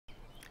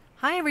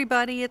Hi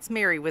everybody, it's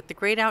Mary with the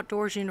Great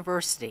Outdoors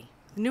University.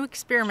 A new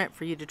experiment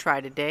for you to try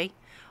today,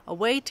 a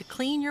way to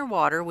clean your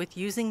water with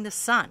using the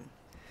sun.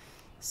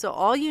 So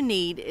all you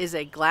need is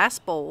a glass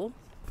bowl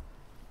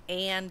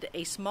and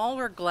a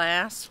smaller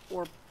glass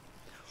or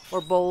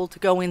bowl to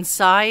go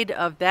inside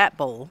of that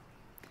bowl.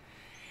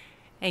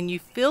 And you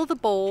fill the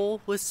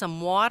bowl with some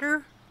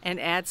water and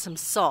add some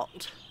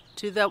salt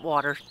to that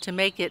water to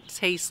make it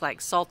taste like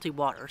salty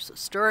water. So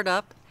stir it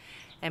up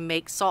and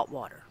make salt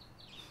water.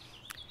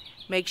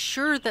 Make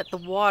sure that the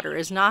water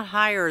is not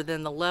higher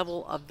than the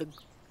level of the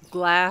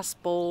glass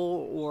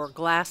bowl or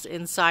glass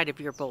inside of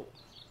your bowl.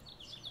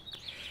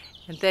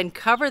 And then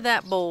cover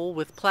that bowl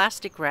with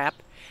plastic wrap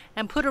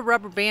and put a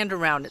rubber band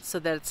around it so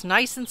that it's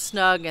nice and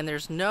snug and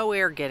there's no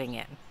air getting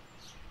in.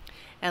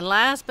 And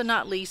last but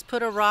not least,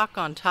 put a rock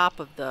on top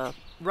of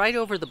right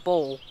over the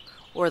bowl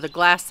or the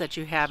glass that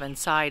you have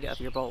inside of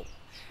your bowl.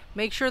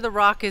 Make sure the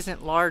rock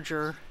isn't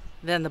larger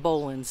than the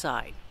bowl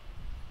inside.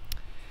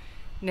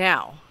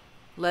 Now,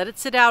 let it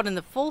sit out in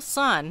the full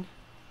sun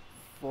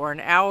for an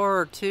hour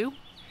or two,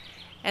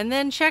 and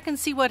then check and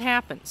see what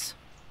happens.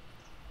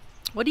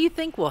 What do you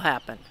think will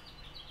happen?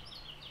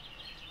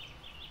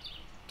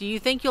 Do you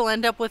think you'll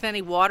end up with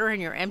any water in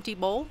your empty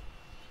bowl?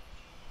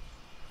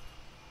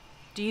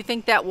 Do you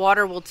think that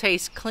water will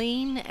taste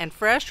clean and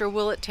fresh, or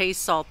will it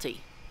taste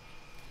salty?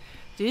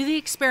 Do the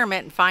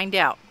experiment and find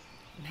out.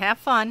 And have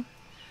fun.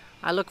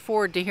 I look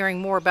forward to hearing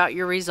more about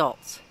your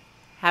results.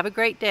 Have a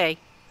great day.